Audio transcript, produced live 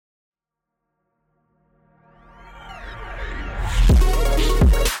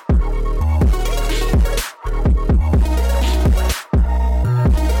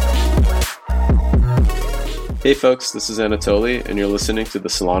Hey folks, this is Anatoly, and you're listening to the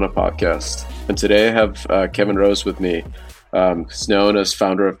Solana podcast. And today I have Kevin Rose with me, who's known as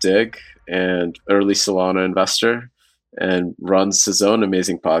founder of Dig and early Solana investor, and runs his own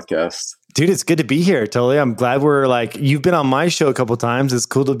amazing podcast. Dude, it's good to be here, Totally. I'm glad you've been on my show a couple times. It's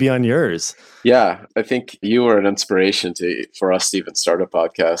cool to be on yours. Yeah, I think you were an inspiration for us to even start a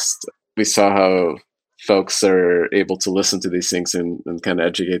podcast. We saw how folks are able to listen to these things and kind of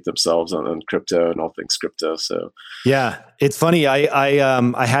educate themselves on crypto and all things crypto. So yeah, it's funny.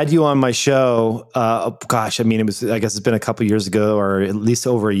 I had you on my show. I guess it's been a couple years ago, or at least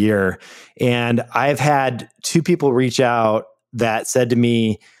over a year. And I've had two people reach out that said to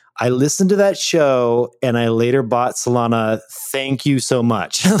me, I listened to that show and I later bought Solana. Thank you so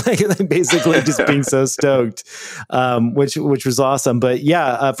much. Basically just being so stoked, which was awesome. But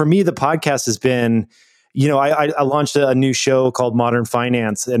yeah, for me, the podcast has been, I launched a new show called Modern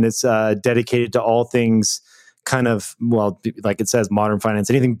Finance, and it's dedicated to all things kind of, like it says, modern finance,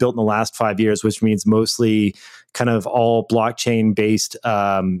 anything built in the last 5 years, which means mostly kind of all blockchain-based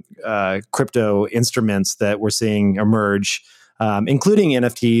crypto instruments that we're seeing emerge, including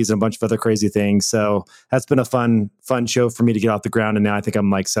NFTs and a bunch of other crazy things. So that's been a fun show for me to get off the ground. And now I think I'm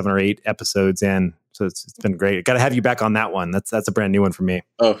like 7 or 8 episodes in. So it's been great. Got to have you back on that one. That's a brand new one for me.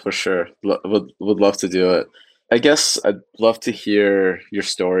 Oh, for sure. Would love to do it. I guess I'd love to hear your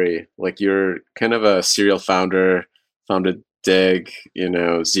story. Like, you're kind of a serial founder, founded Dig,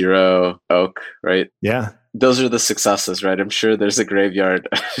 Zero, Oak, right? Yeah. Those are the successes, right? I'm sure there's a graveyard.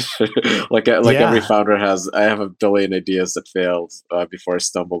 Every founder has. I have a billion ideas that failed before I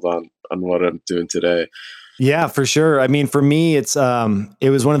stumbled on what I'm doing today. Yeah, for sure. I mean, for me, it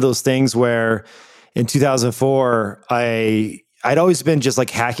was one of those things where in 2004, I'd always been just like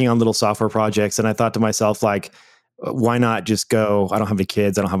hacking on little software projects. And I thought to myself, like, why not just go, I don't have any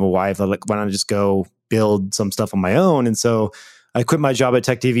kids, I don't have a wife. Like, why not just go build some stuff on my own? And so I quit my job at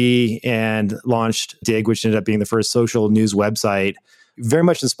Tech TV and launched Dig, which ended up being the first social news website, very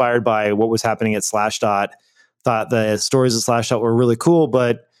much inspired by what was happening at Slashdot. Thought the stories of Slashdot were really cool,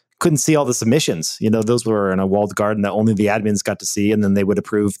 but couldn't see all the submissions. Those were in a walled garden that only the admins got to see, and then they would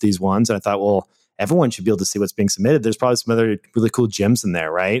approve these ones. And I thought, well, everyone should be able to see what's being submitted. There's probably some other really cool gems in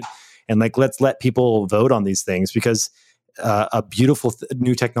there, right? And let's let people vote on these things, because a beautiful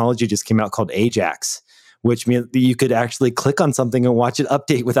new technology just came out called Ajax, which means that you could actually click on something and watch it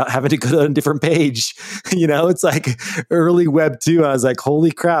update without having to go to a different page. It's like early Web 2. I was like,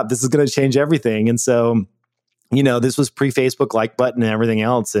 holy crap, this is going to change everything. And so, this was pre-Facebook like button and everything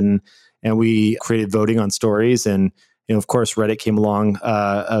else. And we created voting on stories. And, of course, Reddit came along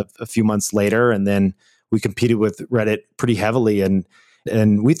a few months later, and then we competed with Reddit pretty heavily.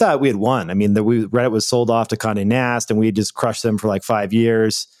 And we thought we had won. I mean, Reddit was sold off to Condé Nast, and we had just crushed them for like 5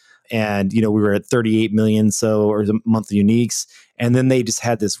 years. And, we were at 38 million or monthly uniques. And then they just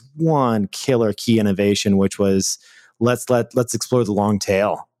had this one killer key innovation, which was let's explore the long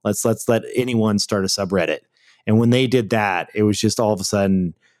tail. Let's let anyone start a subreddit. And when they did that, it was just all of a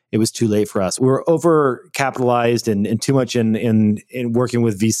sudden, it was too late for us. We were overcapitalized and too much in working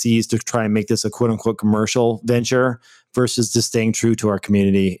with VCs to try and make this a quote unquote commercial venture versus just staying true to our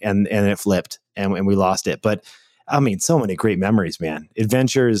community. And it flipped and we lost it. But I mean, so many great memories, man.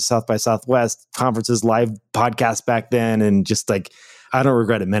 Adventures, South by Southwest, conferences, live podcasts back then. And just like, I don't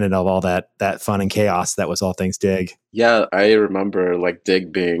regret a minute of all that fun and chaos that was all things Dig. Yeah, I remember like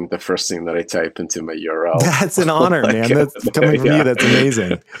Dig being the first thing that I type into my URL. That's an honor, man. That's coming from you. That's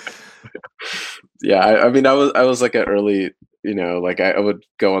amazing. Yeah, I mean, I was like an early, I would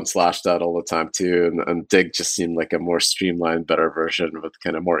go on Slashdot all the time too, and Dig just seemed like a more streamlined, better version with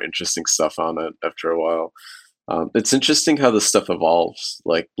kind of more interesting stuff on it after a while. It's interesting how this stuff evolves.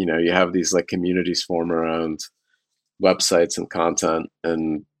 Like, you have these like communities form around websites and content,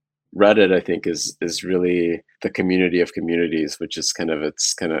 and Reddit, I think, is really the community of communities, which is kind of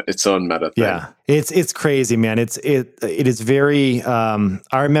its own meta thing. Yeah, it's crazy, man. It is very. I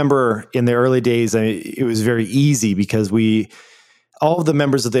remember in the early days, it was very easy because all of the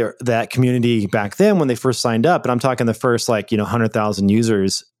members of that community back then, when they first signed up, and I'm talking the first 100,000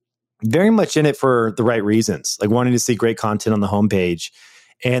 users, very much in it for the right reasons, like wanting to see great content on the homepage.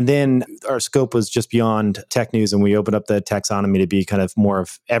 And then our scope was just beyond tech news, and we opened up the taxonomy to be kind of more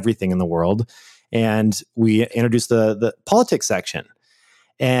of everything in the world. And we introduced the politics section.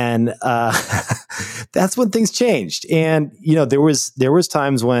 And that's when things changed. And, there was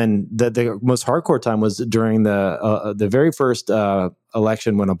times when the most hardcore time was during the very first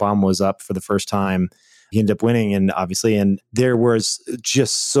election when Obama was up for the first time. He ended up winning, and there was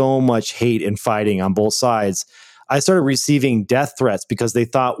just so much hate and fighting on both sides. I started receiving death threats because they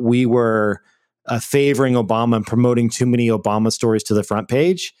thought we were favoring Obama and promoting too many Obama stories to the front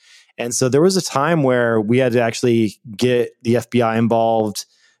page. And so there was a time where we had to actually get the FBI involved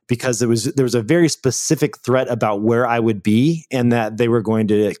because there was a very specific threat about where I would be and that they were going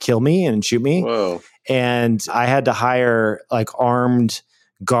to kill me and shoot me. Whoa. And I had to hire like armed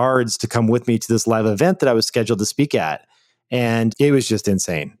guards to come with me to this live event that I was scheduled to speak at. And it was just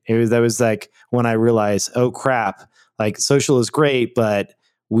insane. That was like when I realized, oh crap, like social is great, but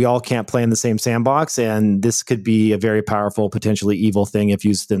we all can't play in the same sandbox, and this could be a very powerful, potentially evil thing if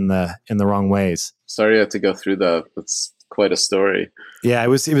used in the wrong ways. Sorry you had to go through that. That's quite a story. Yeah, it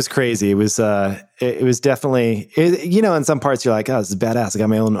was crazy. It was definitely, in some parts you're like, oh, this is badass. I got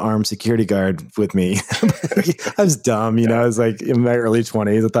my own armed security guard with me. I was dumb, I was like in my early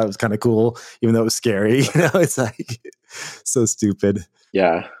 20s. I thought it was kind of cool, even though it was scary. It's like so stupid.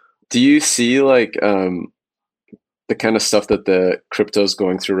 Yeah. Do you see like the kind of stuff that the crypto is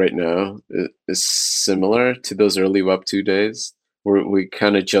going through right now is similar to those early Web 2 days? Were we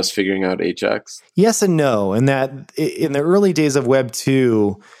kind of just figuring out Ajax? Yes and no. And that in the early days of Web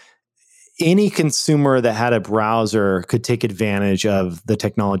 2, any consumer that had a browser could take advantage of the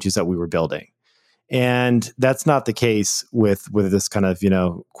technologies that we were building. And that's not the case with this kind of,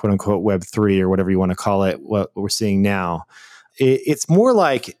 quote unquote Web 3 or whatever you want to call it, what we're seeing now. It's more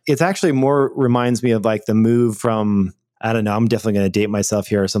like, it's actually more reminds me of like the move from, I don't know, I'm definitely going to date myself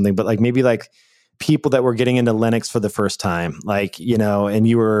here or something, but like maybe like people that were getting into Linux for the first time, like, and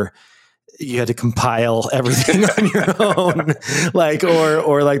you had to compile everything on your own, like,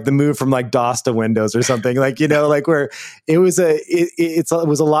 or like the move from like DOS to Windows or something, like, like where it was it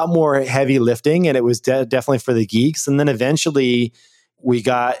was a lot more heavy lifting, and it was definitely for the geeks. And then eventually we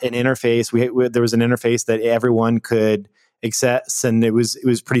got an interface. There was an interface that everyone could access, and it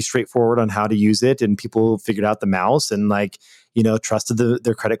was pretty straightforward on how to use it, and people figured out the mouse and like, trusted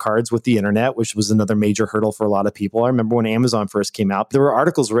their credit cards with the internet, which was another major hurdle for a lot of people. I remember when Amazon first came out, there were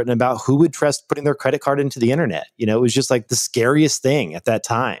articles written about who would trust putting their credit card into the internet. It was just like the scariest thing at that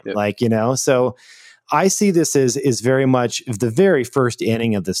time. Yep. Like, so I see this as very much the very first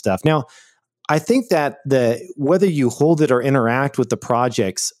inning of this stuff. Now, I think that whether you hold it or interact with the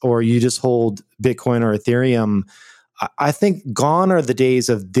projects, or you just hold Bitcoin or Ethereum, I think gone are the days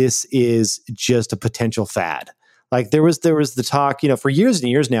of this is just a potential fad. Like there was the talk, for years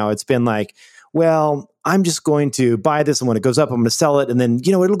and years now, it's been like, well, I'm just going to buy this, and when it goes up, I'm going to sell it, and then,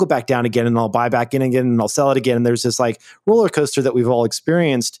 it'll go back down again, and I'll buy back in again, and I'll sell it again. And there's this like roller coaster that we've all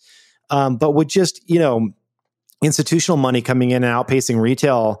experienced, but with just, institutional money coming in and outpacing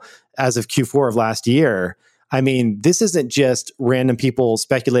retail as of Q4 of last year. I mean, this isn't just random people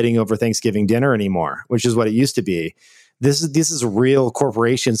speculating over Thanksgiving dinner anymore, which is what it used to be. This is real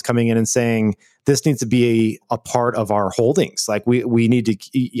corporations coming in and saying this needs to be a part of our holdings. Like we need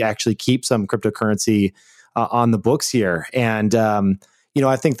to actually keep some cryptocurrency on the books here. And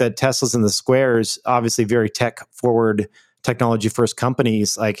I think that Teslas and the Squares, obviously very tech forward, technology first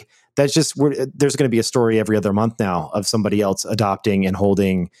companies, like that's just there's going to be a story every other month now of somebody else adopting and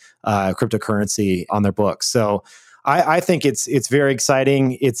holding cryptocurrency on their books. So I think it's very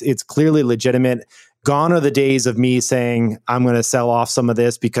exciting. It's clearly legitimate. Gone are the days of me saying I'm going to sell off some of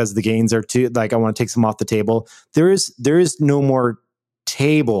this because the gains are too, like I want to take some off the table. There is no more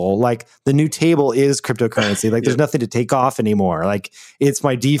table. Like the new table is cryptocurrency. Like there's nothing to take off anymore. Like it's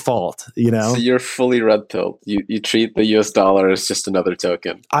my default, So you're fully red pilled. You treat the US dollar as just another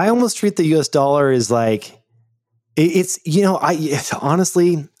token. I almost treat the US dollar as like,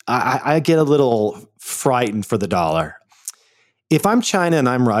 honestly, I get a little frightened for the dollar. If I'm China and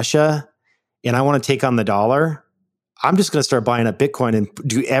I'm Russia and I want to take on the dollar, I'm just going to start buying up Bitcoin and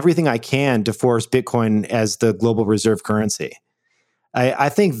do everything I can to force Bitcoin as the global reserve currency. I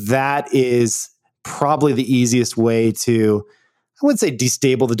think that is probably the easiest way to, I wouldn't say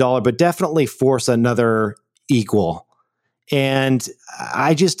destabilize the dollar, but definitely force another equal. And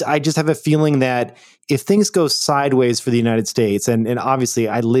I just have a feeling that if things go sideways for the United States, and obviously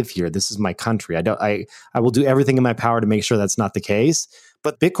I live here, this is my country. I will do everything in my power to make sure that's not the case.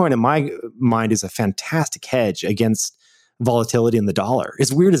 But Bitcoin, in my mind, is a fantastic hedge against volatility in the dollar.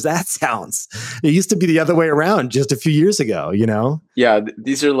 As weird as that sounds, it used to be the other way around just a few years ago, Yeah,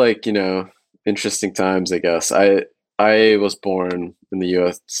 these are like, interesting times, I guess. I was born in the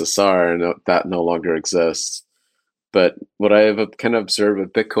USSR, and that no longer exists. But what I have kind of observed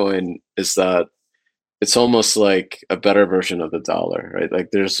with Bitcoin is that it's almost like a better version of the dollar, right? Like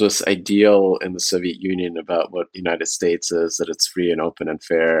there's this ideal in the Soviet Union about what the United States is, that it's free and open and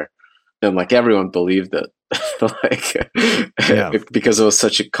fair. And like everyone believed it, because it was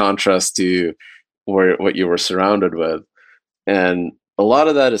such a contrast to what you were surrounded with. And a lot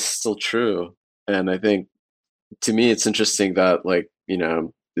of that is still true. And I think to me, it's interesting that like,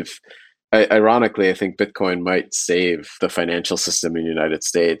 if ironically, I think Bitcoin might save the financial system in the United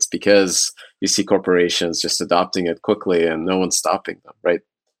States because you see corporations just adopting it quickly and no one's stopping them, right?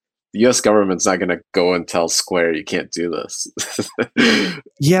 The US government's not going to go and tell Square you can't do this.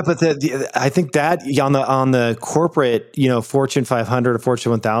 Yeah, but I think that on the corporate, Fortune 500 or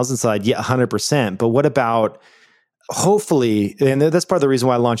Fortune 1000 side, yeah, 100%. But what about hopefully, and that's part of the reason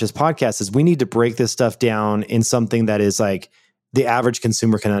why I launched this podcast is we need to break this stuff down in something that is like the average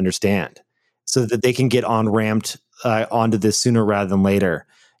consumer can understand, so that they can get on ramped onto this sooner rather than later.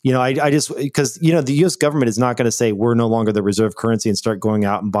 I just because the U.S. government is not going to say we're no longer the reserve currency and start going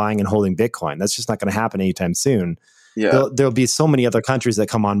out and buying and holding Bitcoin. That's just not going to happen anytime soon. Yeah. There'll be so many other countries that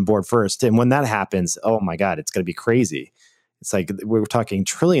come on board first, and when that happens, oh my God, it's going to be crazy. It's like we're talking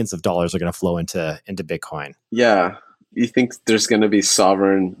trillions of dollars are going to flow into Bitcoin. Yeah. You think there's going to be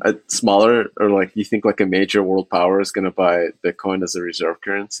sovereign, smaller, or like you think like a major world power is going to buy Bitcoin as a reserve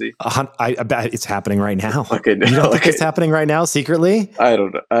currency? I bet it's happening right now. Okay, you don't think it's happening right now secretly? I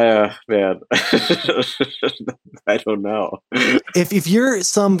don't know, man. I don't know. If you're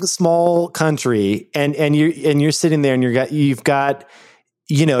some small country and you're sitting there and you've got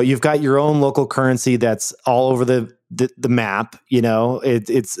your own local currency that's all over the map,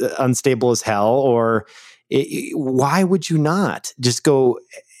 it's unstable as hell, or why would you not just go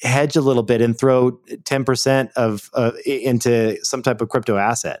hedge a little bit and throw 10% of into some type of crypto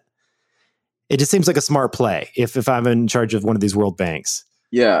asset? It just seems like a smart play if I'm in charge of one of these world banks.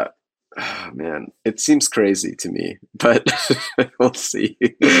 Yeah. Oh, man, it seems crazy to me, but we'll see.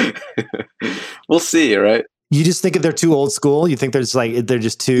 We'll see, right? You just think they're too old school. You think they're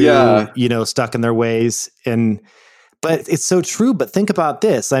just too, stuck in their ways. But it's so true. But think about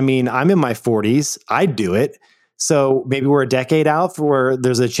this. I mean, I'm in my 40s. I'd do it. So maybe we're a decade out for where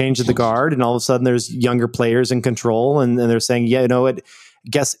there's a change of the guard and all of a sudden there's younger players in control and they're saying, yeah,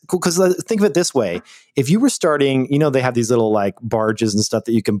 guess, because think of it this way. If you were starting, they have these little like barges and stuff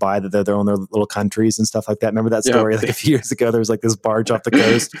that you can buy that they're on their little countries and stuff like that. Remember that story? Like a few years ago, there was like this barge off the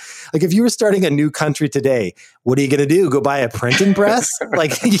coast. Like if you were starting a new country today, what are you going to do? Go buy a printing press?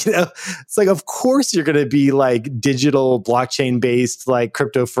 Like, it's like, of course you're going to be like digital blockchain based, like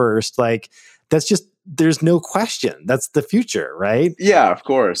crypto first. Like that's just, there's no question. That's the future, right? Yeah, of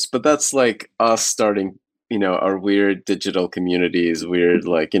course. But that's like us starting our weird digital communities, weird,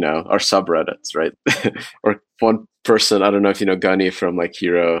 like, our subreddits, right? Or one person, I don't know if you know Gunny from like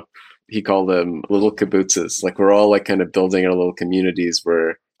Hero, he called them little kibbutzes. Like we're all like kind of building our little communities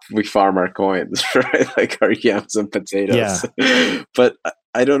where we farm our coins, right? Like our yams and potatoes. Yeah. But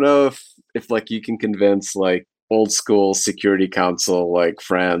I don't know if like you can convince like old school Security Council like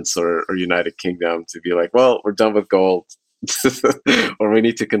France or United Kingdom to be like, well, we're done with gold. Or we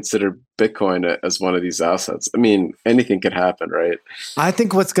need to consider Bitcoin as one of these assets. I mean, anything could happen, right? I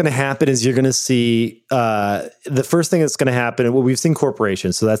think what's going to happen is you're going to see the first thing that's going to happen. Well, we've seen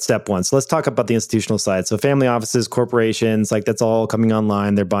corporations, so that's step one. So let's talk about the institutional side. So family offices, corporations, like that's all coming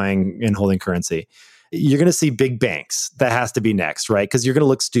online. They're buying and holding currency. You're going to see big banks. That has to be next, right? Because you're going to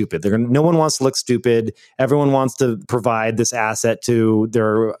look stupid. No one wants to look stupid. Everyone wants to provide this asset to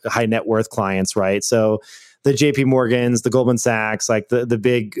their high net worth clients, right? So the JP Morgans, the Goldman Sachs, like the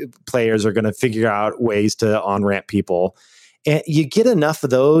big players are going to figure out ways to on-ramp people. And you get enough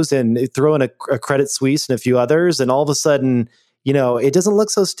of those and throw in a Credit Suisse and a few others, and all of a sudden, it doesn't look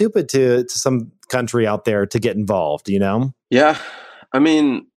so stupid to some country out there to get involved, Yeah. I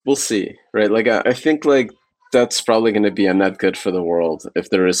mean, we'll see, right? Like, I think like that's probably going to be a net good for the world if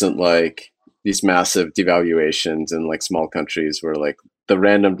there isn't like these massive devaluations in like small countries where like the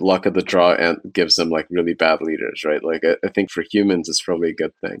random luck of the draw and gives them like really bad leaders, right? Like I think for humans, it's probably a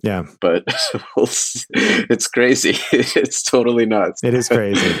good thing. Yeah. But it's crazy. It's totally nuts. It is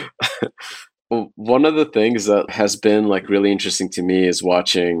crazy. Well, one of the things that has been like really interesting to me is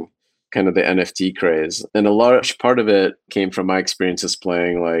watching kind of the NFT craze. And a large part of it came from my experiences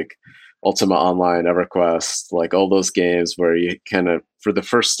playing like Ultima Online, EverQuest, like all those games where you kind of, for the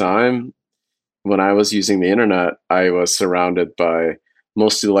first time, when I was using the internet, I was surrounded by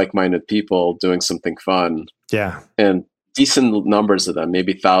mostly like-minded people doing something fun. Yeah. And decent numbers of them,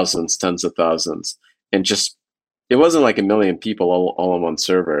 maybe thousands, tens of thousands. And just, it wasn't like a million people all on one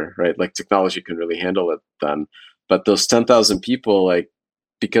server, right? Like technology can really handle it then. But those 10,000 people, like,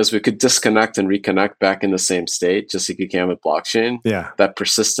 because we could disconnect and reconnect back in the same state, just like you can with blockchain, yeah, that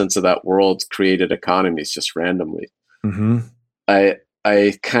persistence of that world created economies just randomly. Mm-hmm.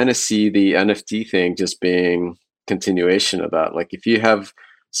 I kind of see the NFT thing just being continuation of that. Like if you have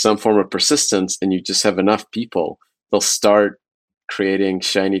some form of persistence and you just have enough people, they'll start creating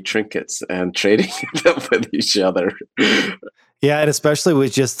shiny trinkets and trading them with each other. Yeah, and especially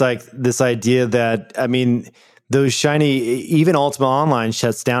with just like this idea that, I mean, those shiny, even Ultima Online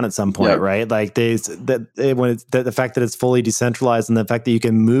shuts down at some point, Yep. right? Like the fact that it's fully decentralized and the fact that you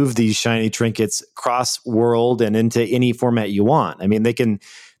can move these shiny trinkets cross world and into any format you want. I mean, they can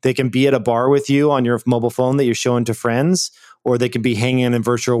be at a bar with you on your mobile phone that you're showing to friends, or they can be hanging in a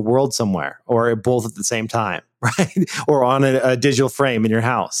virtual world somewhere, or both at the same time, right? Or on a digital frame in your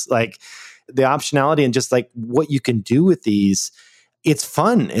house. Like the optionality and just like what you can do with these, it's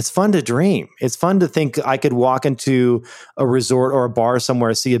fun. It's fun to dream. It's fun to think I could walk into a resort or a bar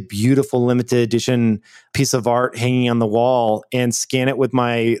somewhere, see a beautiful limited edition piece of art hanging on the wall, and scan it with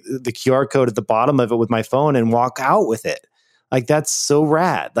the QR code at the bottom of it with my phone and walk out with it. Like that's so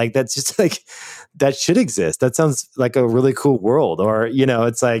rad. Like that's just like that should exist. That sounds like a really cool world. Or,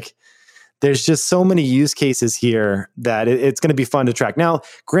 it's like there's just so many use cases here that it's going to be fun to track. Now,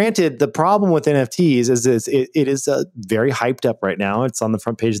 granted, the problem with NFTs is it is very hyped up right now. It's on the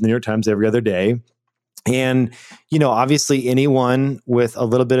front page of the New York Times every other day. And, obviously anyone with a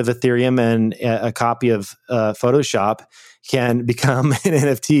little bit of Ethereum and a copy of Photoshop can become an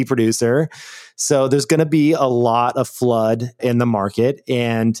NFT producer. So there's going to be a lot of flood in the market.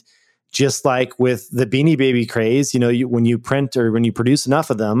 And just like with the Beanie Baby craze, when you print or when you produce enough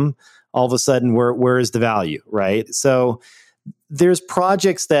of them, all of a sudden, where is the value, right? So there's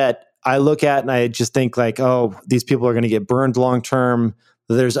projects that I look at and I just think like, oh, these people are going to get burned long term.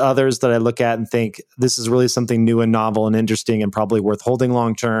 There's others that I look at and think this is really something new and novel and interesting and probably worth holding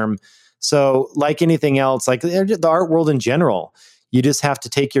long term. So like anything else, like the art world in general, you just have to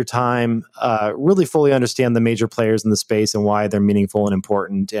take your time, really fully understand the major players in the space and why they're meaningful and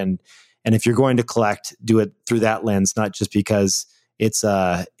important. And if you're going to collect, do it through that lens, not just because it's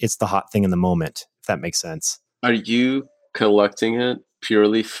the hot thing in the moment, if that makes sense. Are you collecting it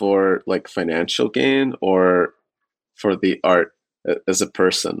purely for like financial gain or for the art as a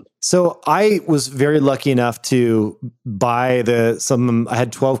person? So I was very lucky enough to buy I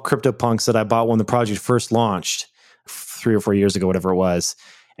had 12 CryptoPunks that I bought when the project first launched 3 or 4 years ago, whatever it was.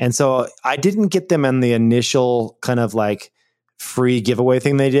 And so I didn't get them in the initial kind of like free giveaway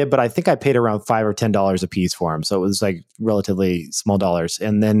thing they did, but I think I paid around $5 or $10 a piece for them. So it was like relatively small dollars.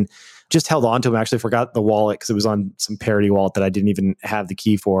 And then just held on to them. I actually forgot the wallet because it was on some parody wallet that I didn't even have the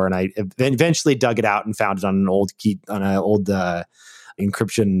key for. And I eventually dug it out and found it on an old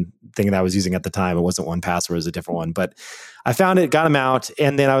encryption thing that I was using at the time. It wasn't 1Password, it was a different one. But I found it, got them out,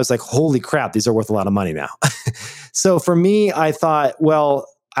 and then I was like, holy crap, these are worth a lot of money now. So for me, I thought, well,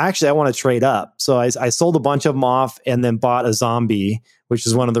 actually, I want to trade up. So I sold a bunch of them off and then bought a zombie, which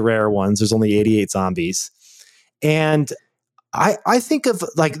is one of the rare ones. There's only 88 zombies. And I think of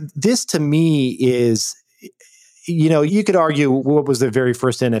like this to me is, you could argue what was the very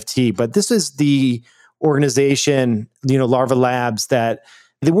first NFT, but this is the organization, Larva Labs, that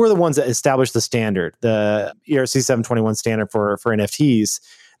they were the ones that established the standard, the ERC 721 standard for NFTs.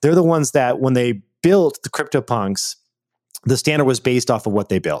 They're the ones that when they built the CryptoPunks, the standard was based off of what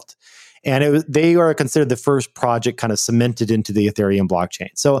they built. And they are considered the first project kind of cemented into the Ethereum blockchain.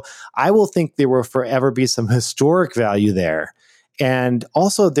 So I will think there will forever be some historic value there. And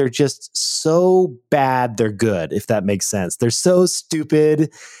also, they're just so bad, they're good, if that makes sense. They're so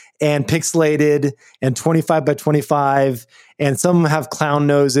stupid and pixelated and 25 by 25. And some of them have clown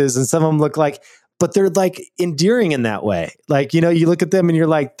noses and some of them look like, but they're like endearing in that way. Like, you look at them and you're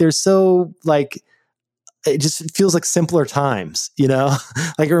like, they're so like, it just feels like simpler times,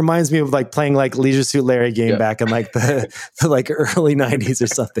 like it reminds me of like playing like Leisure Suit Larry game back in like the like early 90s or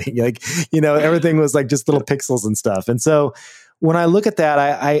something. Like, everything was like just little pixels and stuff. And so when I look at that,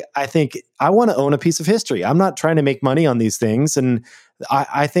 I think I want to own a piece of history. I'm not trying to make money on these things. And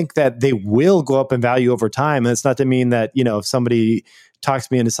I think that they will go up in value over time. And it's not to mean that, if somebody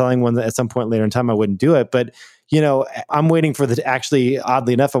talks me into selling one at some point later in time, I wouldn't do it. But, I'm waiting for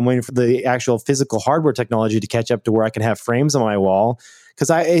oddly enough, I'm waiting for the actual physical hardware technology to catch up to where I can have frames on my wall. Because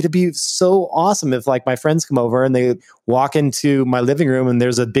it'd be so awesome if like my friends come over and they walk into my living room and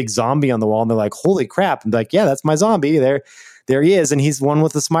there's a big zombie on the wall and they're like, holy crap. I'm like, yeah, that's my zombie. There he is. And he's one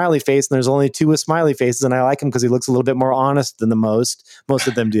with a smiley face. And there's only 2 with smiley faces. And I like him because he looks a little bit more honest than most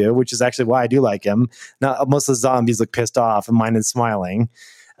of them do, which is actually why I do like him. Now, most of the zombies look pissed off and mine is smiling.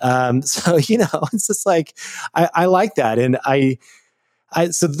 So, it's just like, I like that. And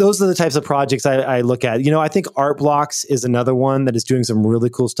so those are the types of projects I look at. I think Art Blocks is another one that is doing some really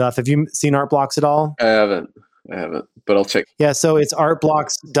cool stuff. Have you seen Art Blocks at all? I haven't, but I'll check. Yeah. So it's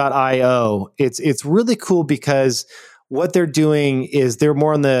artblocks.io. It's really cool because what they're doing is they're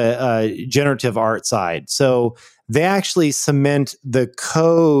more on the generative art side. So they actually cement the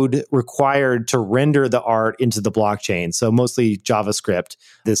code required to render the art into the blockchain. So mostly JavaScript.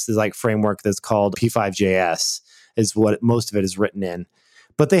 This is like framework that's called P5JS is what most of it is written in.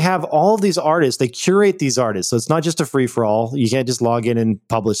 But they have all of these artists, they curate these artists. So it's not just a free for all. You can't just log in and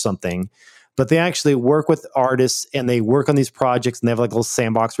publish something. But they actually work with artists and they work on these projects and they have like a little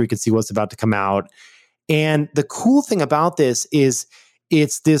sandbox where you can see what's about to come out. And the cool thing about this is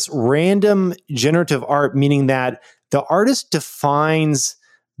it's this random generative art, meaning that the artist defines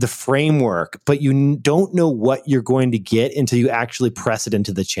the framework, but you don't know what you're going to get until you actually press it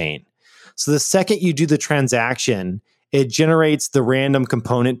into the chain. So the second you do the transaction, it generates the random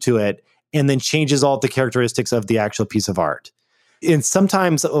component to it and then changes all the characteristics of the actual piece of art. And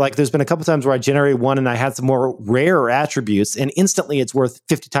sometimes, like there's been a couple times where I generated one and I had some more rare attributes and instantly it's worth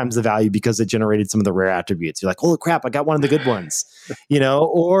 50 times the value because it generated some of the rare attributes. You're like, holy crap, I got one of the good ones,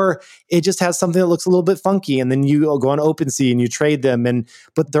 or it just has something that looks a little bit funky. And then you go on OpenSea and you trade them.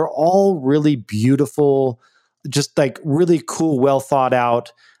 But they're all really beautiful, just like really cool, well thought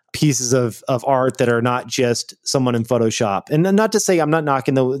out pieces of art that are not just someone in Photoshop. And not to say I'm not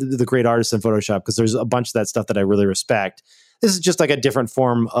knocking the great artists in Photoshop, because there's a bunch of that stuff that I really respect. This is just like a different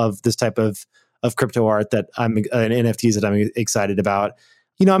form of this type of crypto art that I'm NFTs that I'm excited about.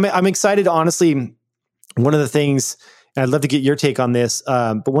 I'm excited, honestly. One of the things, and I'd love to get your take on this,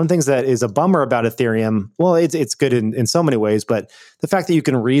 but one of the things that is a bummer about Ethereum, well, it's good in so many ways, but the fact that you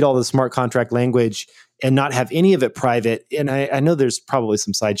can read all the smart contract language and not have any of it private, and I know there's probably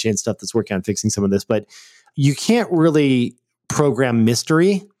some sidechain stuff that's working on fixing some of this, but you can't really program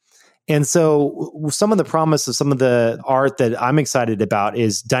mystery. And so some of the promise of some of the art that I'm excited about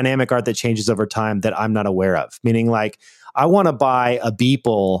is dynamic art that changes over time that I'm not aware of. Meaning like, I want to buy a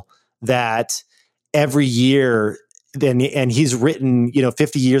Beeple that every year, and he's written,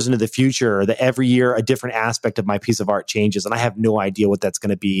 50 years into the future, that every year a different aspect of my piece of art changes. And I have no idea what that's going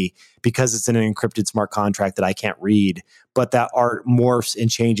to be because it's in an encrypted smart contract that I can't read, but that art morphs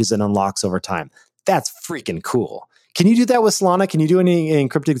and changes and unlocks over time. That's freaking cool. Can you do that with Solana? Can you do any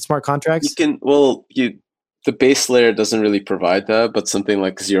encrypted smart contracts? You can. Well, the base layer doesn't really provide that, but something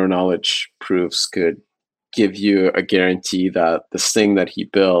like zero knowledge proofs could give you a guarantee that this thing that he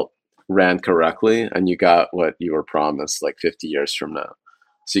built ran correctly, and you got what you were promised like 50 years from now.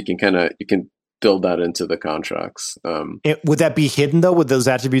 So you can build that into the contracts. Would that be hidden though? Would those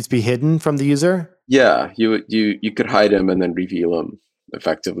attributes be hidden from the user? Yeah, you could hide them and then reveal them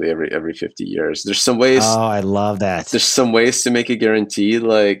effectively every 50 years. There's some ways. Oh, I love that. There's some ways to make a guarantee.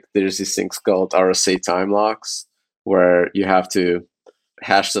 Like there's these things called RSA time locks where you have to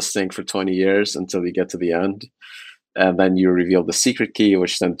hash this thing for 20 years until you get to the end. And then you reveal the secret key,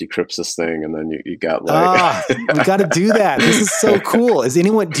 which then decrypts this thing. And then you got like... we got to do that. This is so cool. Do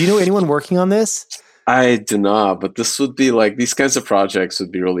you know anyone working on this? I do not, but this would be like, these kinds of projects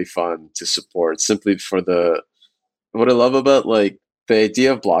would be really fun to support simply for what I love about like the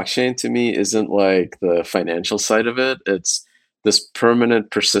idea of blockchain to me isn't like the financial side of it. It's this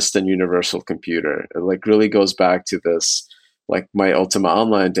permanent, persistent, universal computer. It like really goes back to this, like my Ultima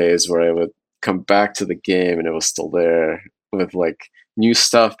Online days where I would come back to the game and it was still there with like new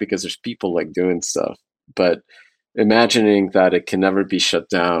stuff because there's people like doing stuff. But imagining that it can never be shut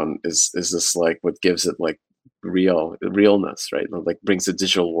down is this like what gives it like realness, right? It like brings the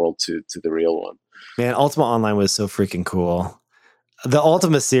digital world to the real one. Man, Ultima Online was so freaking cool. The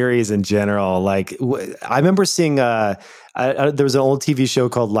Ultima series in general, like I remember seeing there was an old TV show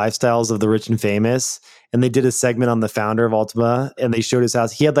called Lifestyles of the Rich and Famous, and they did a segment on the founder of Ultima, and they showed his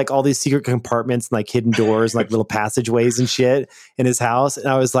house. He had like all these secret compartments and like hidden doors, and, like little passageways and shit in his house. And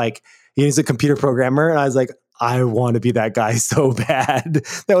I was like, he's a computer programmer, and I was like, I want to be that guy so bad.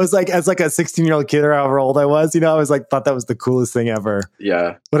 That was like, as like a 16-year-old kid or however old I was, I was like, thought that was the coolest thing ever.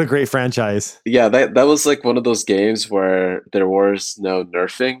 Yeah. What a great franchise. Yeah, that was like one of those games where there was no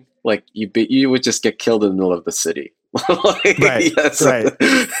nerfing. Like you would just get killed in the middle of the city. Like, right. Yes. Right.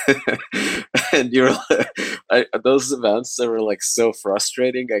 And you're like, those events that were like so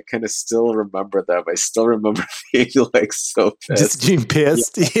frustrating. I kind of still remember them. I still remember being like so pissed. Just being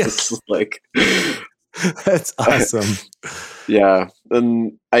pissed. Yes. Like, that's awesome. Yeah.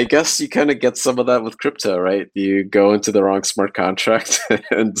 And I guess you kind of get some of that with crypto, right? You go into the wrong smart contract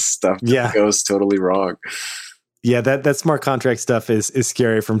and stuff goes totally wrong. Yeah, that smart contract stuff is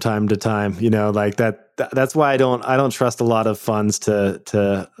scary from time to time. Like that's why I don't trust a lot of funds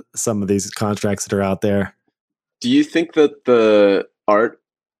to some of these contracts that are out there. Do you think that the art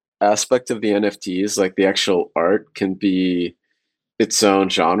aspect of the NFTs, like the actual art, can be its own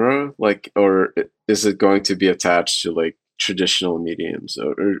genre, like, or is it going to be attached to like traditional mediums,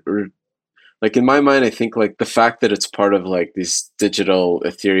 or like in my mind, I think like the fact that it's part of like this digital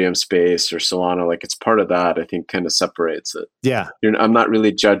Ethereum space or Solana, like it's part of that, I think kind of separates it. Yeah. I'm not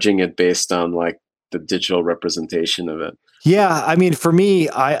really judging it based on like the digital representation of it. Yeah, I mean, for me,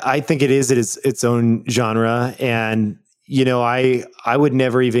 I think it is its own genre, and I would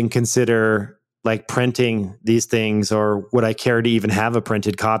never even consider like printing these things, or would I care to even have a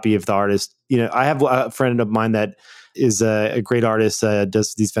printed copy of the artist? I have a friend of mine that is a great artist,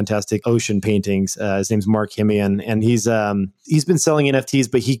 does these fantastic ocean paintings. His name's Mark Himian, and he's been selling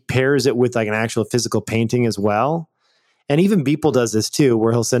NFTs, but he pairs it with like an actual physical painting as well. And even Beeple does this too,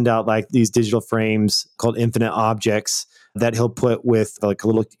 where he'll send out like these digital frames called infinite objects that he'll put with like a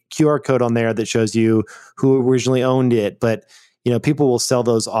little QR code on there that shows you who originally owned it. But, people will sell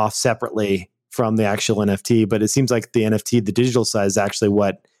those off separately from the actual NFT. But it seems like the NFT, the digital side, is actually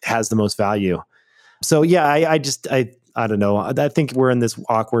what has the most value. So yeah, I don't know. I think we're in this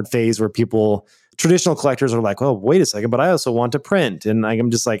awkward phase where traditional collectors are like, oh, wait a second, but I also want to print. And I'm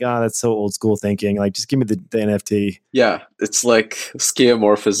just like, that's so old school thinking. Like, just give me the NFT. Yeah, it's like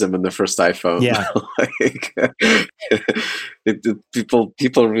skeuomorphism in the first iPhone. Yeah.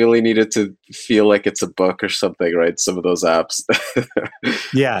 People really needed to feel like it's a book or something, right? Some of those apps.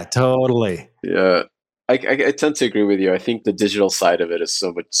 Yeah, totally. Yeah. I tend to agree with you. I think the digital side of it is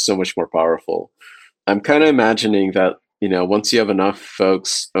so much more powerful. I'm kind of imagining that, once you have enough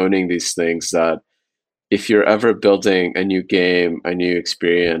folks owning these things, that if you're ever building a new game, a new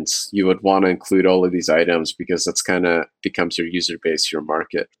experience, you would want to include all of these items because that's kind of becomes your user base, your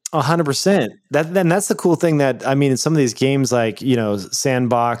market. 100%. That's the cool thing that, I mean, in some of these games like,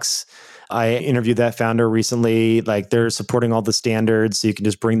 Sandbox, I interviewed that founder recently. Like, they're supporting all the standards, so you can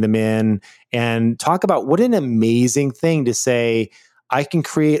just bring them in and talk about what an amazing thing to say, I can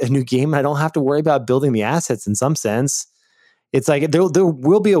create a new game and I don't have to worry about building the assets in some sense. It's like there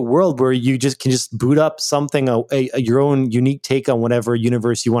will be a world where you can boot up something, your own unique take on whatever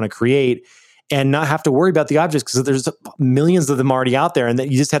universe you want to create, and not have to worry about the objects because there's millions of them already out there, and that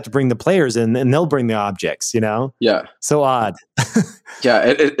you just have to bring the players in and they'll bring the objects, Yeah. So odd. Yeah,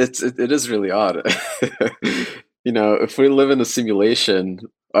 it is really odd. If we live in a simulation,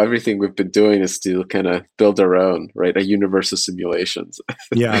 everything we've been doing is to kind of build our own, right? A universe of simulations.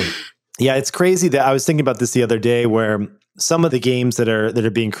 Yeah. Yeah, it's crazy that I was thinking about this the other day, where some of the games that are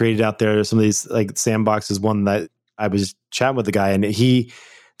being created out there, some of these, like Sandbox is one that I was chatting with the guy, and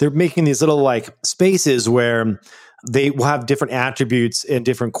they're making these little like spaces where they will have different attributes and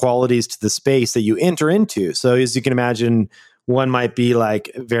different qualities to the space that you enter into. So as you can imagine, one might be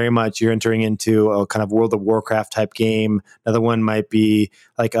like very much you're entering into a kind of World of Warcraft type game. Another one might be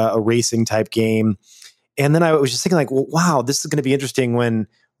like a racing type game. And then I was just thinking like, well, wow, this is going to be interesting when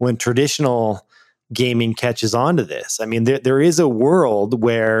traditional gaming catches on to this. I mean, there is a world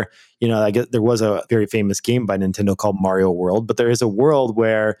where, I guess there was a very famous game by Nintendo called Mario World, but there is a world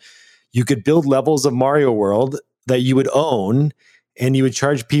where you could build levels of Mario World that you would own, and you would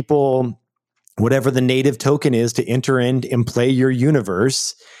charge people whatever the native token is to enter in and play your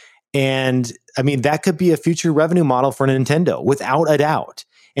universe. And I mean, that could be a future revenue model for Nintendo without a doubt.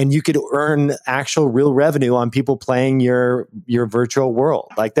 And you could earn actual real revenue on people playing your virtual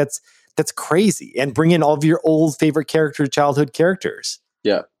world. Like that's crazy. And bring in all of your old favorite childhood characters.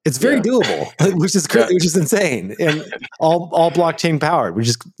 Yeah. It's very doable, which is crazy, which is insane. And all blockchain powered, which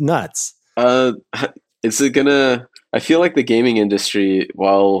is nuts. Is it gonna, I feel like the gaming industry,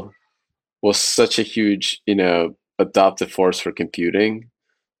 while was such a huge, adoptive force for computing,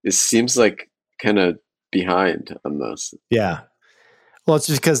 it seems like kind of behind on this. Yeah. Well, it's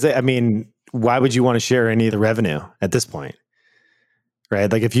just because why would you want to share any of the revenue at this point?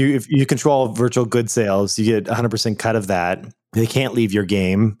 Right? Like if you control virtual goods sales, you get 100% cut of that. They can't leave your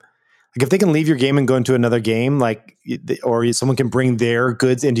game. Like if they can leave your game and go into another game, or someone can bring their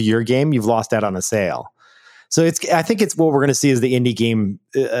goods into your game, you've lost out on a sale. So I think it's what we're going to see is the indie game.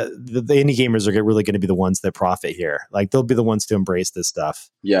 The indie gamers are really going to be the ones that profit here. Like they'll be the ones to embrace this stuff.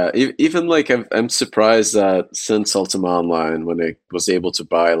 Yeah, even like I'm surprised that since Ultima Online, when it was able to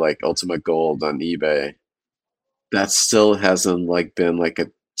buy like Ultima Gold on eBay, that still hasn't like been like a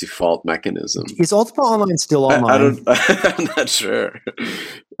default mechanism. Is Ultima Online still online? I'm not sure.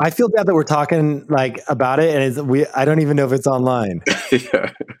 I feel bad that we're talking like about it, and I don't even know if it's online.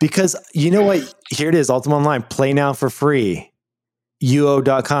 Yeah. Because you know what? Here it is, Ultima Online. Play now for free.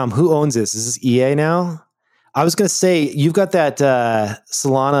 UO.com. Who owns this? Is this EA now? I was going to say, you've got that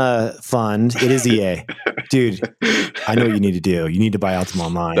Solana fund. It is EA. Dude, I know what you need to do. You need to buy Ultima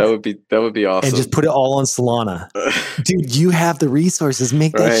Online. That would be awesome. And just put it all on Solana. Dude, you have the resources.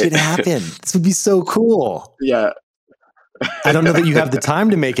 Make that shit happen. This would be so cool. Yeah. I don't know that you have the time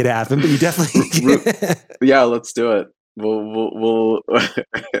to make it happen, but you definitely can. Yeah, let's do it. We'll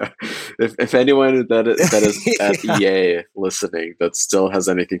if anyone that is at EA listening that still has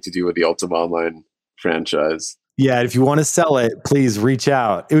anything to do with the Ultima Online franchise. Yeah, if you want to sell it, please reach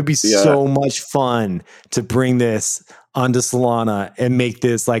out. It would be so much fun to bring this onto Solana and make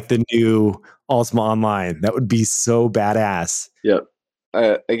this like the new Ultima Online. That would be so badass. Yep.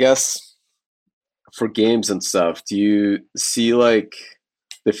 I guess for games and stuff, do you see like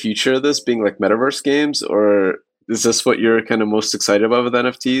the future of this being like metaverse games, or is this what you're kind of most excited about with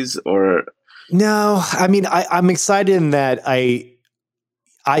NFTs? Or no, I mean, I'm excited in that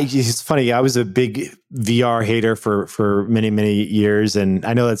it's funny. I was a big VR hater for many, many years, and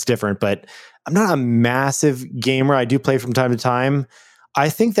I know that's different, but I'm not a massive gamer. I do play from time to time. I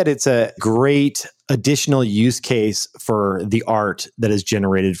think that it's a great additional use case for the art that is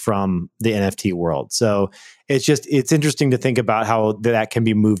generated from the NFT world. So it's interesting to think about how that can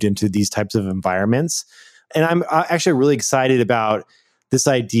be moved into these types of environments. And I'm actually really excited about this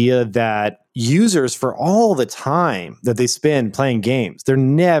idea that users, for all the time that they spend playing games, they're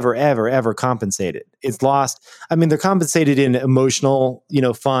never, ever, ever compensated. It's lost. I mean, they're compensated in emotional,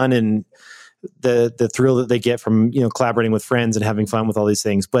 fun and the thrill that they get from, collaborating with friends and having fun with all these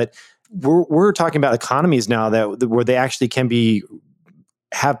things. But we're talking about economies now where they actually can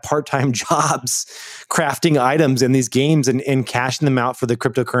have part-time jobs crafting items in these games and cashing them out for the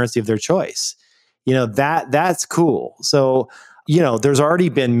cryptocurrency of their choice. That's cool. So, there's already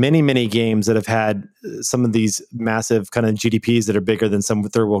been many, many games that have had some of these massive kind of GDPs that are bigger than some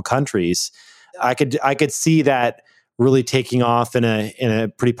third world countries. I could see that really taking off in a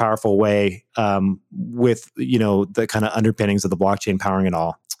pretty powerful way with the kind of underpinnings of the blockchain powering it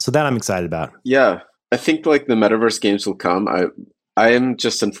all. So that I'm excited about. Yeah, I think like the metaverse games will come. I am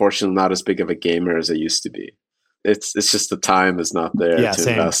just unfortunately not as big of a gamer as I used to be. It's just the time is not there to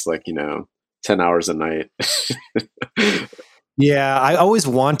invest 10 hours a night. Yeah, I always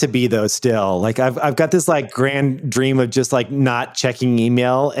want to be though still. Like I've got this like grand dream of just like not checking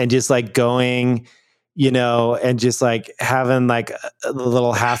email and just like going, and just like having like a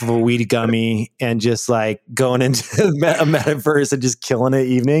little half of a weed gummy and just like going into a metaverse and just killing it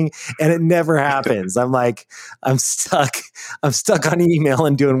evening. And it never happens. I'm stuck on email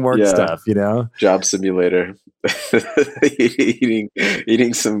and doing work stuff, Job simulator.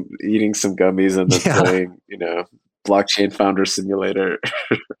 eating some gummies and then playing, blockchain founder simulator.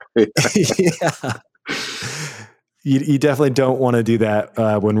 Yeah. You definitely don't want to do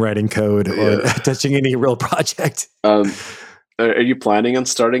that when writing code or touching any real project. Are you planning on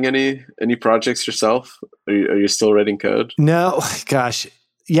starting any projects yourself? Are you still writing code? No, gosh.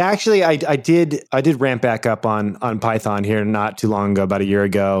 Yeah, actually, I did ramp back up on Python here not too long ago, about a year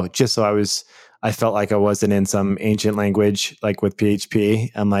ago, just so I felt like I wasn't in some ancient language like with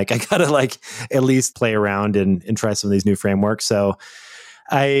PHP. I'm like, I gotta like at least play around and try some of these new frameworks. So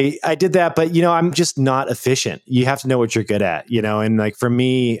I did that, but I'm just not efficient. You have to know what you're good at, and like for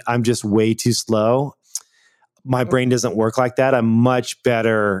me, I'm just way too slow. My brain doesn't work like that. I'm much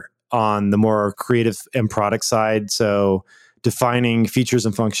better on the more creative and product side. So defining features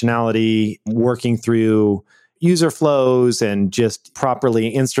and functionality, working through user flows and just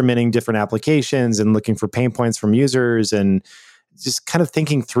properly instrumenting different applications and looking for pain points from users and just kind of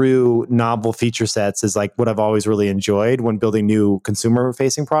thinking through novel feature sets is like what I've always really enjoyed when building new consumer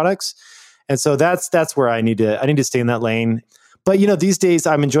facing products. And so that's where I need to stay in that lane. But these days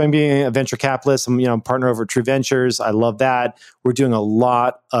I'm enjoying being a venture capitalist. I'm a partner over at True Ventures. I love that. We're doing a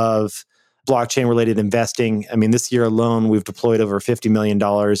lot of blockchain related investing. I mean, this year alone we've deployed over $50 million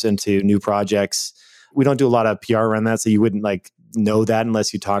into new projects. We don't do a lot of PR around that, so you wouldn't like know that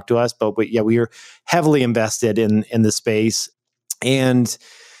unless you talk to us. But yeah, we are heavily invested in the space. And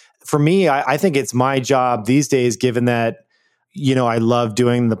for me, I think it's my job these days, given that, I love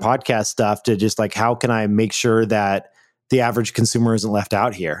doing the podcast stuff, to just like, how can I make sure that the average consumer isn't left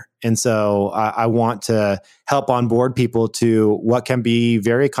out here? And so I want to help onboard people to what can be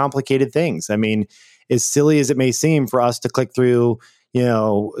very complicated things. I mean, as silly as it may seem for us to click through,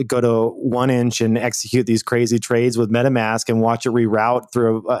 go to 1inch and execute these crazy trades with MetaMask and watch it reroute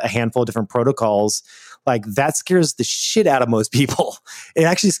through a handful of different protocols. Like that scares the shit out of most people. It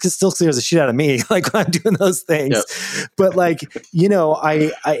actually still scares the shit out of me, like when I'm doing those things. Yep. But like,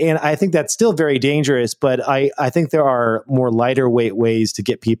 I think that's still very dangerous, but I think there are more lighter weight ways to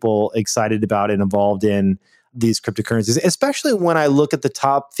get people excited about and involved in these cryptocurrencies, especially when I look at the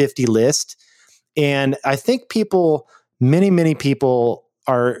top 50 list And I think many people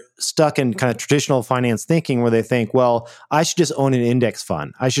are stuck in kind of traditional finance thinking where they think, well, I should just own an index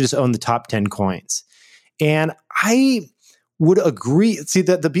fund. I should just own the top 10 coins. And I would agree. See,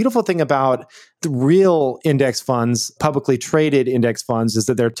 the beautiful thing about the real index funds, publicly traded index funds, is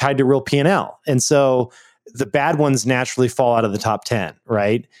that they're tied to real P&L. And so the bad ones naturally fall out of the top 10,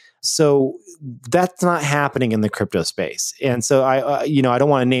 right? So that's not happening in the crypto space. And so I don't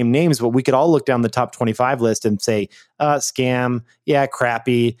want to name names, but we could all look down the top 25 list and say, scam, yeah,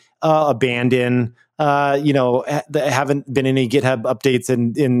 crappy, abandon, haven't been any GitHub updates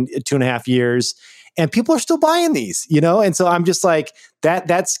in 2.5 years. And people are still buying these, And so I'm just like,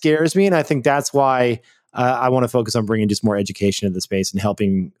 that scares me. And I think that's why I want to focus on bringing just more education to the space and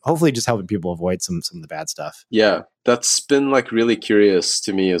hopefully just helping people avoid some of the bad stuff. Yeah, that's been like really curious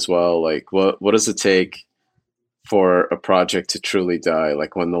to me as well. Like, what does it take for a project to truly die?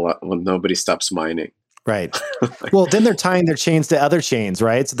 Like when nobody stops mining. Right. Well, then they're tying their chains to other chains,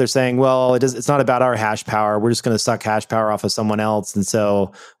 right? So they're saying, well, it's not about our hash power. We're just going to suck hash power off of someone else. And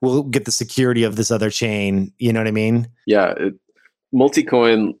so we'll get the security of this other chain. You know what I mean? Yeah.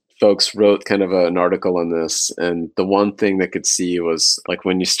 Multicoin folks wrote kind of an article on this. And the one thing they could see was like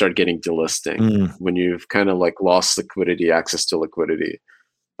when you start getting delisting, when you've kind of like lost liquidity, access to liquidity,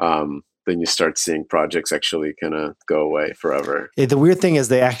 then you start seeing projects actually kind of go away forever. The weird thing is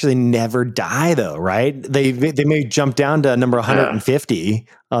they actually never die though, right? They may jump down to number 150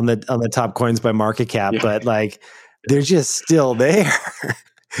 on the top coins by market cap, but like they're just still there.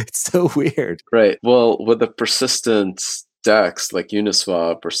 It's so weird. Right. Well, with the persistent DEX like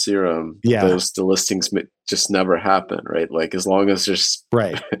Uniswap or Serum, those delistings just never happen, right? Like as long as there's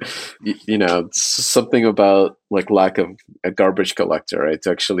something about like lack of a garbage collector, right, to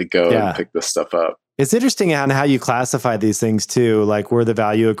actually go and pick this stuff up. It's interesting on how you classify these things too, like where the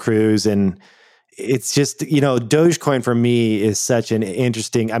value accrues. And it's just, Dogecoin for me is such an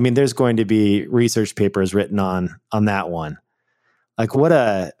interesting, I mean, there's going to be research papers written on that one. Like what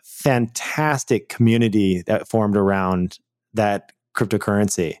a fantastic community that formed around that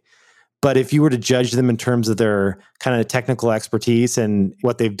cryptocurrency. But if you were to judge them in terms of their kind of technical expertise and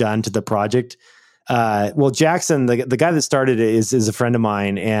what they've done to the project, Jackson, the guy that started it is a friend of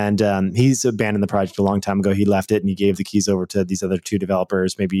mine, and he's abandoned the project a long time ago. He left it and he gave the keys over to these other two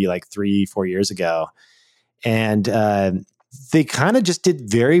developers maybe like 3-4 years ago. And they kind of just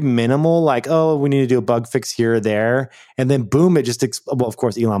did very minimal, like, oh, we need to do a bug fix here or there. And then boom, it just, of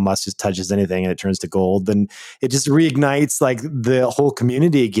course, Elon Musk just touches anything and it turns to gold. Then it just reignites like the whole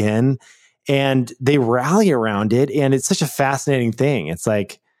community again. And they rally around it. And it's such a fascinating thing. It's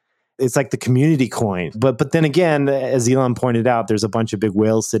like the community coin. But then again, as Elon pointed out, there's a bunch of big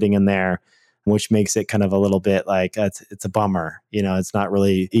whales sitting in there, which makes it kind of a little bit like it's a bummer. It's not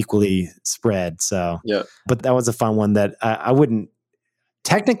really equally spread. So, but that was a fun one that I wouldn't.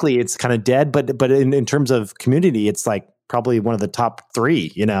 Technically, it's kind of dead, but in terms of community, it's like probably one of the top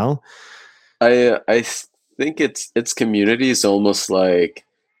 3. I think its community is almost like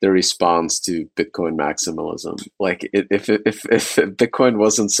the response to Bitcoin maximalism. Like if Bitcoin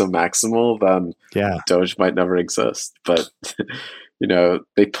wasn't so maximal, then Doge might never exist. But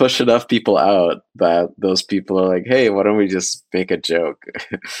they push enough people out that those people are like, hey, why don't we just make a joke?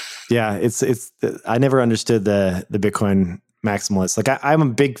 I never understood the Bitcoin maximalists. Like I'm a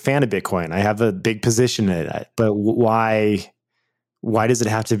big fan of Bitcoin. I have a big position in it, but why does it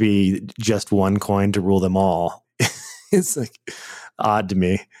have to be just one coin to rule them all? It's like odd to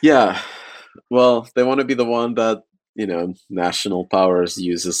me. Yeah. Well, they want to be the one that, national powers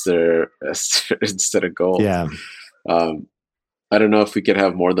uses instead of gold. Yeah. I don't know if we could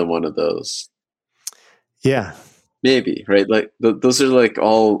have more than one of those. Yeah. Maybe, right? Like those are like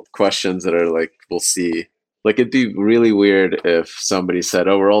all questions that are like, we'll see. Like it'd be really weird if somebody said,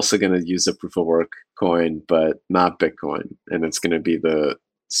 oh, we're also going to use a proof of work coin, but not Bitcoin. And it's going to be the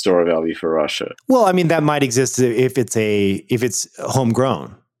store of value for Russia. Well, I mean, that might exist if it's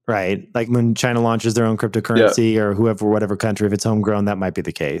homegrown, right? Like when China launches their own cryptocurrency or whatever country, if it's homegrown, that might be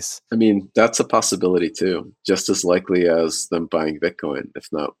the case. I mean, that's a possibility too, just as likely as them buying Bitcoin, if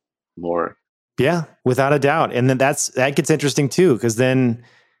not more. Yeah, without a doubt. And then that gets interesting too, because then,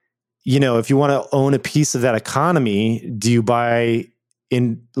 if you want to own a piece of that economy, do you buy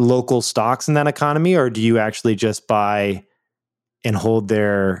in local stocks in that economy, or do you actually just buy and hold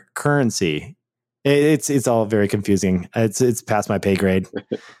their currency? It's all very confusing. It's past my pay grade.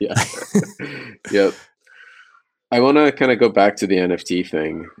 Yeah. Yep. I want to kind of go back to the NFT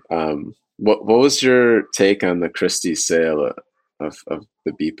thing. What was your take on the Christie's sale of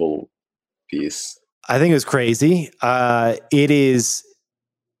the Beeple piece? I think it was crazy.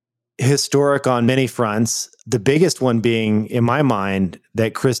 historic on many fronts. The biggest one being, in my mind,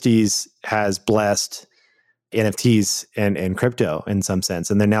 that Christie's has blessed NFTs and crypto in some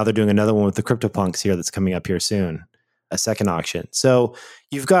sense. And then now they're doing another one with the CryptoPunks here that's coming up here soon, a second auction. So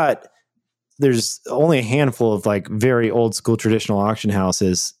there's only a handful of like very old school traditional auction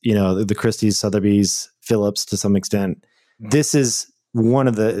houses, the Christie's, Sotheby's, Phillips to some extent. This is one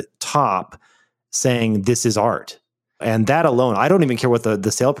of the top saying this is art. And that alone, I don't even care what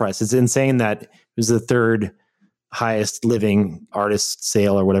the sale price is. It's insane that it was the third highest living artist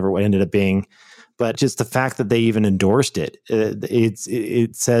sale or whatever it ended up being. But just the fact that they even endorsed it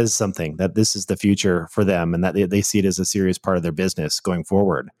says something that this is the future for them and that they see it as a serious part of their business going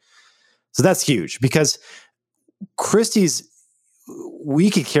forward. So that's huge because Christie's, we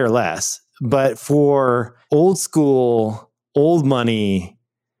could care less, but for old school, old money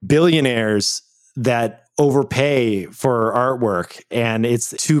billionaires that overpay for artwork and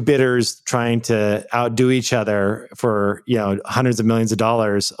it's two bidders trying to outdo each other for, hundreds of millions of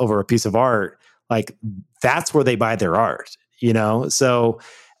dollars over a piece of art, like that's where they buy their art, So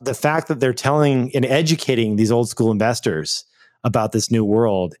the fact that they're telling and educating these old school investors about this new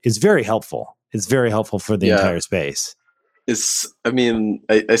world is very helpful. It's very helpful for the entire space. I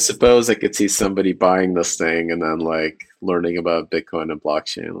suppose I could see somebody buying this thing and then like learning about Bitcoin and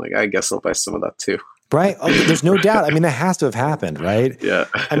blockchain. Like, I guess I'll buy some of that too. Right? Oh, there's no doubt. That has to have happened, right? Yeah.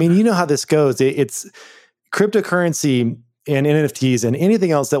 You know how this goes. It's cryptocurrency and NFTs and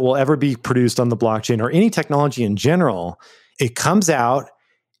anything else that will ever be produced on the blockchain or any technology in general. It comes out,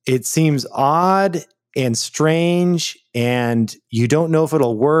 it seems odd and strange, and you don't know if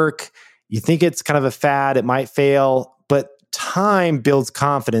it'll work. You think it's kind of a fad, it might fail, but time builds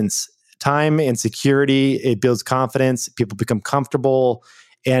confidence. Time and security, it builds confidence. People become comfortable,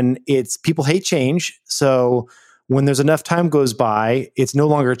 and people hate change. So when there's enough time goes by, it's no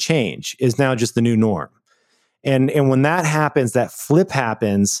longer change. It's now just the new norm. And when that happens, that flip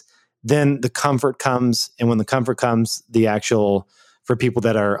happens, then the comfort comes. And when the comfort comes, for people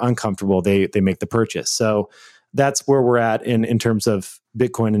that are uncomfortable, they make the purchase. So that's where we're at in terms of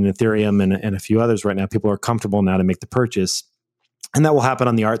Bitcoin and Ethereum and a few others right now. People are comfortable now to make the purchase. And that will happen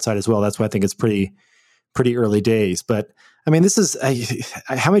on the art side as well. That's why I think it's pretty early days. But this is,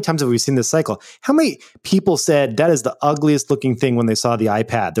 how many times have we seen this cycle? How many people said that is the ugliest looking thing when they saw the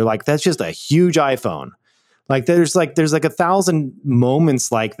iPad? They're like, that's just a huge iPhone. Like there's 1,000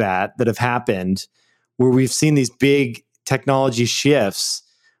 moments like that have happened where we've seen these big technology shifts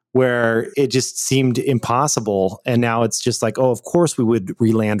where it just seemed impossible. And now it's just like, oh, of course we would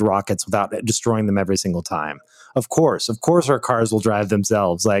re-land rockets without destroying them every single time. Of course our cars will drive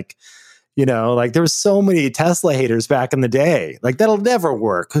themselves. Like there was so many Tesla haters back in the day. Like that'll never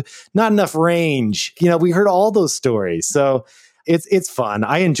work. Not enough range. We heard all those stories. So it's fun.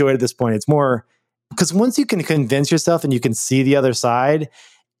 I enjoyed it at this point. It's more because once you can convince yourself and you can see the other side,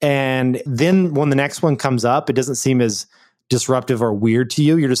 and then when the next one comes up, it doesn't seem as disruptive or weird to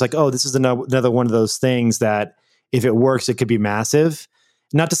you. You're just like, oh, this is another one of those things that if it works, it could be massive.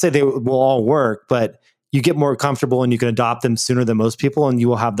 Not to say they will all work, but you get more comfortable and you can adopt them sooner than most people, and you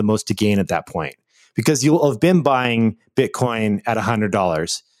will have the most to gain at that point because you'll have been buying Bitcoin at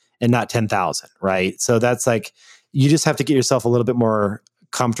 $100 and not 10,000, right? So that's like, you just have to get yourself a little bit more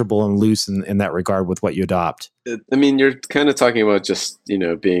comfortable and loose in that regard with what you adopt. You're kind of talking about just,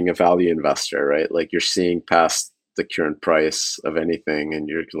 being a value investor, right? Like you're seeing past the current price of anything and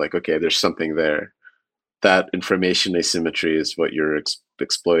you're like, okay, there's something there. That information asymmetry is what you're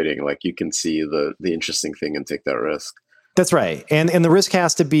exploiting. Like you can see the interesting thing and take that risk. That's right. And the risk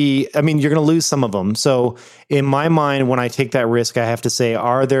has to be, you're going to lose some of them. So in my mind, when I take that risk, I have to say,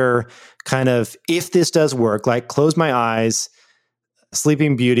 are there kind of, if this does work, like close my eyes,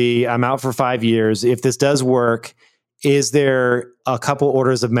 Sleeping Beauty, I'm out for 5 years. If this does work, is there a couple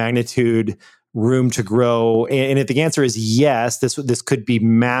orders of magnitude room to grow? And if the answer is yes, this could be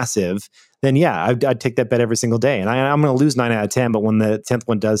massive, then yeah, I'd take that bet every single day. And I'm going to lose 9 out of 10, but when the 10th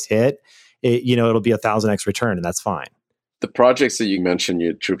one does hit, it'll be 1,000x return, and that's fine. The projects that you mentioned,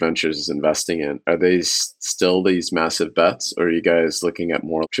 True Ventures is investing in, are they still these massive bets, or are you guys looking at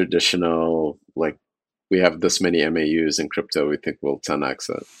more traditional, like we have this many MAUs in crypto, we think we'll 10x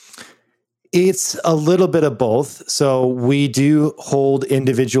it? It's a little bit of both. So we do hold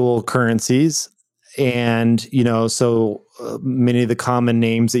individual currencies, and many of the common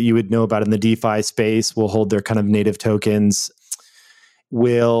names that you would know about in the DeFi space will hold their kind of native tokens.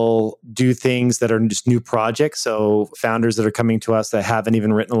 We'll do things that are just new projects. So founders that are coming to us that haven't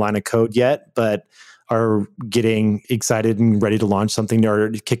even written a line of code yet, but are getting excited and ready to launch something or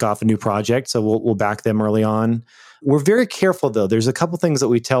to kick off a new project. So we'll back them early on. We're very careful though. There's a couple things that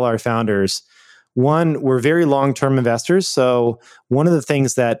we tell our founders. One, we're very long-term investors. So one of the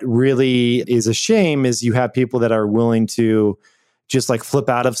things that really is a shame is you have people that are willing to just like flip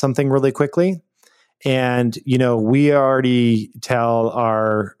out of something really quickly. And, we already tell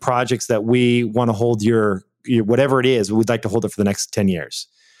our projects that we want to hold your whatever it is, we'd like to hold it for the next 10 years.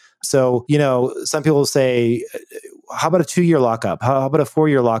 So, some people say, how about a 2-year lockup? How about a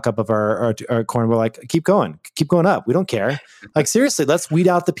 4-year lockup of our coin? We're like, keep going up. We don't care. Like, seriously, let's weed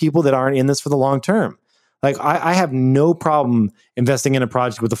out the people that aren't in this for the long term. Like, I have no problem investing in a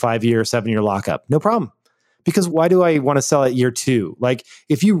project with a 5-year, 7-year lockup. No problem. Because why do I want to sell at year 2? Like,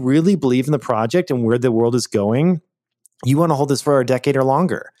 if you really believe in the project and where the world is going, you want to hold this for a decade or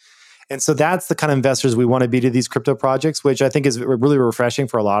longer. And so that's the kind of investors we want to be to these crypto projects, which I think is really refreshing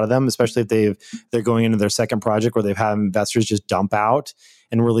for a lot of them, especially if they're going into their second project where they've had investors just dump out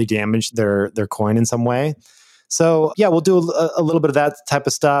and really damage their coin in some way. So yeah, we'll do a little bit of that type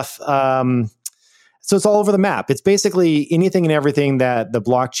of stuff. So it's all over the map. It's basically anything and everything that the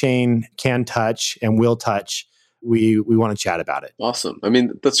blockchain can touch and will touch. We want to chat about it. Awesome. I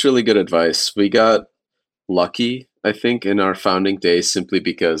mean, that's really good advice. We got lucky, I think, in our founding days simply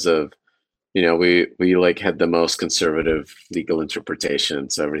because of we like had the most conservative legal interpretation,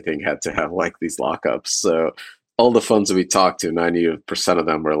 so everything had to have like these lockups. So all the funds that we talked to, 90% of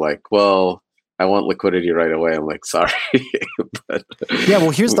them were like, well, I want liquidity right away. I'm like, sorry. But, yeah,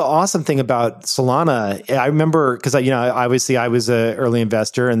 well, here's the awesome thing about Solana. I remember because obviously I was an early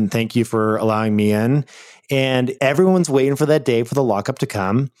investor, and thank you for allowing me in. And everyone's waiting for that day for the lockup to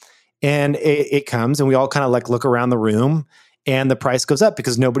come, and it comes, and we all kind of like look around the room. And the price goes up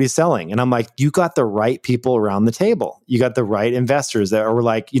because nobody's selling. And I'm like, you got the right people around the table. You got the right investors that are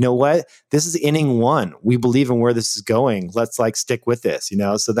like, you know what? This is inning 1. We believe in where this is going. Let's like stick with this,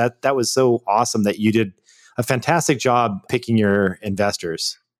 So that was so awesome that you did a fantastic job picking your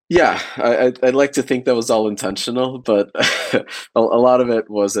investors. Yeah, I'd like to think that was all intentional, but a lot of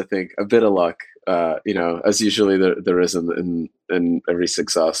it was, I think, a bit of luck. As usually there is in every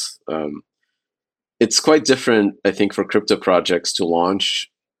success. It's quite different, I think, for crypto projects to launch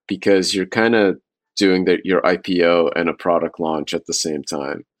because you're kind of doing your IPO and a product launch at the same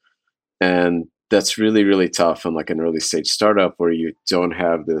time. And that's really, really tough on like an early stage startup where you don't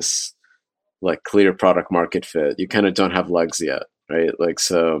have this like clear product market fit. You kind of don't have legs yet, right? Like,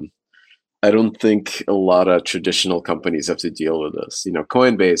 so I don't think a lot of traditional companies have to deal with this.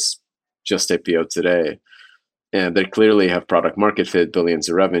 Coinbase just IPO today, and they clearly have product market fit, billions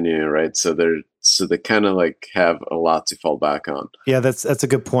of revenue, right? So they kind of like have a lot to fall back on. Yeah, that's a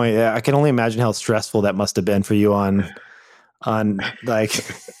good point. I can only imagine how stressful that must have been for you on like.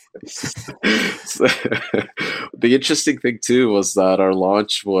 So, the interesting thing too was that our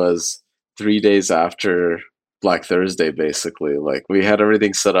launch was 3 days after Black Thursday, basically. Like we had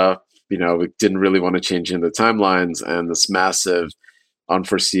everything set up. We didn't really want to change in the timelines, and this massive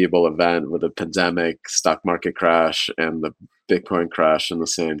unforeseeable event with a pandemic, stock market crash, and the Bitcoin crash in the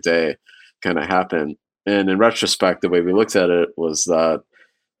same day kind of happened. And in retrospect, the way we looked at it was that,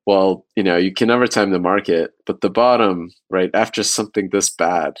 well, you can never time the market, but the bottom, right, after something this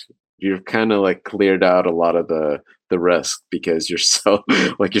bad, you've kind of like cleared out a lot of the risk because you're so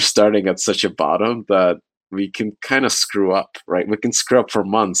like you're starting at such a bottom that we can kind of screw up, right? We can screw up for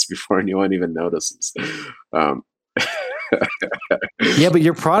months before anyone even notices. Yeah, but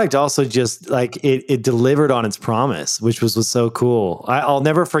your product also just like it delivered on its promise, which was so cool. I'll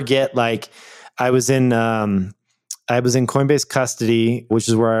never forget. Like I was in Coinbase custody, which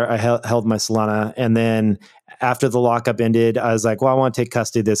is where I held my Solana, and then after the lockup ended, I was like, well, I want to take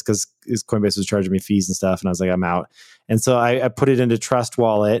custody of this because Coinbase was charging me fees and stuff, and I was like, I'm out. And so I put it into Trust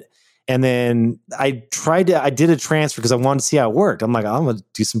Wallet. And then I did a transfer because I wanted to see how it worked. I'm like, I'm going to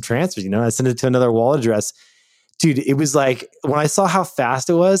do some transfers, I sent it to another wallet address. Dude, it was like, when I saw how fast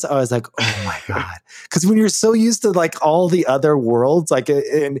it was, I was like, oh my God. Because when you're so used to like all the other worlds, like,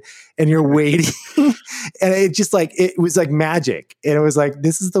 and you're waiting, and it just like, it was like magic. And it was like,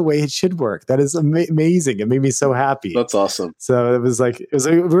 this is the way it should work. That is amazing. It made me so happy. That's awesome. So it was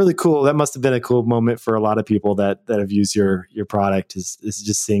really cool. That must have been a cool moment for a lot of people that have used your product is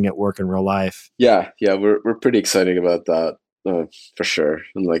just seeing it work in real life. Yeah. We're pretty excited about that for sure.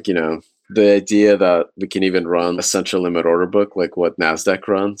 And like, the idea that we can even run a central limit order book, like what NASDAQ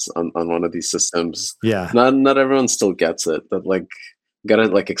runs on one of these systems. Yeah. Not everyone still gets it. That like gotta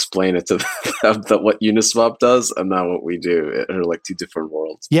like explain it to them that what Uniswap does and not what we do are like two different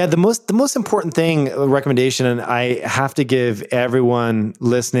worlds. Yeah, the most important thing recommendation, and I have to give everyone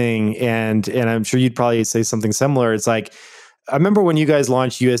listening, and I'm sure you'd probably say something similar. It's like I remember when you guys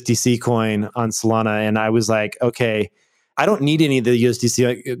launched USDC coin on Solana, and I was like, okay, I don't need any of the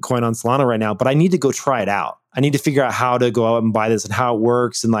USDC coin on Solana right now, but I need to go try it out. I need to figure out how to go out and buy this and how it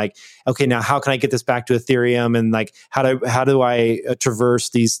works, and like, okay, now how can I get this back to Ethereum, and like how do I traverse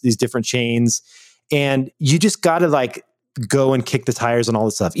these different chains? And you just got to like go and kick the tires on all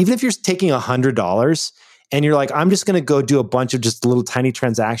this stuff. Even if you're taking $100 and you're like, I'm just going to go do a bunch of just little tiny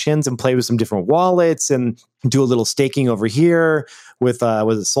transactions and play with some different wallets and do a little staking over here with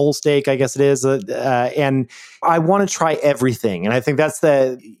a Soul Stake, I guess it is. And I want to try everything. And I think that's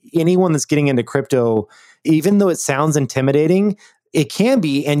anyone that's getting into crypto, even though it sounds intimidating, it can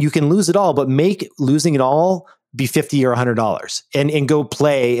be, and you can lose it all, but make losing it all be $50 or $100 and go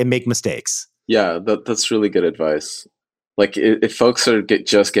play and make mistakes. Yeah, that's really good advice. Like if folks are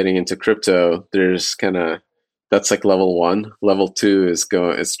just getting into crypto, there's that's like level 1. Level 2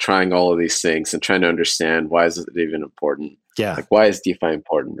 is trying all of these things and trying to understand why is it even important. Yeah, like why is DeFi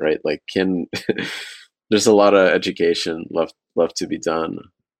important, right? Like there's a lot of education left to be done.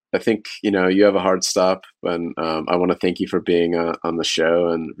 I think you have a hard stop, and I want to thank you for being on the show,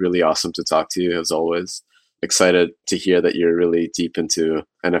 and really awesome to talk to you as always. Excited to hear that you're really deep into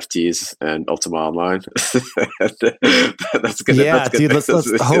NFTs and Ultima Online. That's good. Yeah, that's good. dude.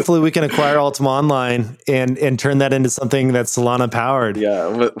 Let's hopefully we can acquire Ultima Online and turn that into something that's Solana powered.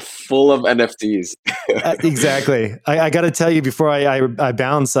 Yeah, full of NFTs. Exactly. I got to tell you before I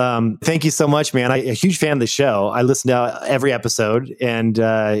bounce. Thank you so much, man. I'm a huge fan of the show. I listen to every episode, and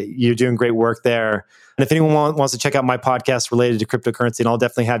you're doing great work there. And if anyone wants to check out my podcast related to cryptocurrency, and I'll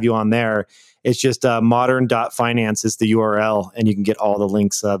definitely have you on there. It's just modern.finance is the URL, and you can get all the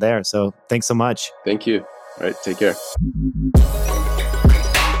links there. So thanks so much. Thank you. All right. Take care.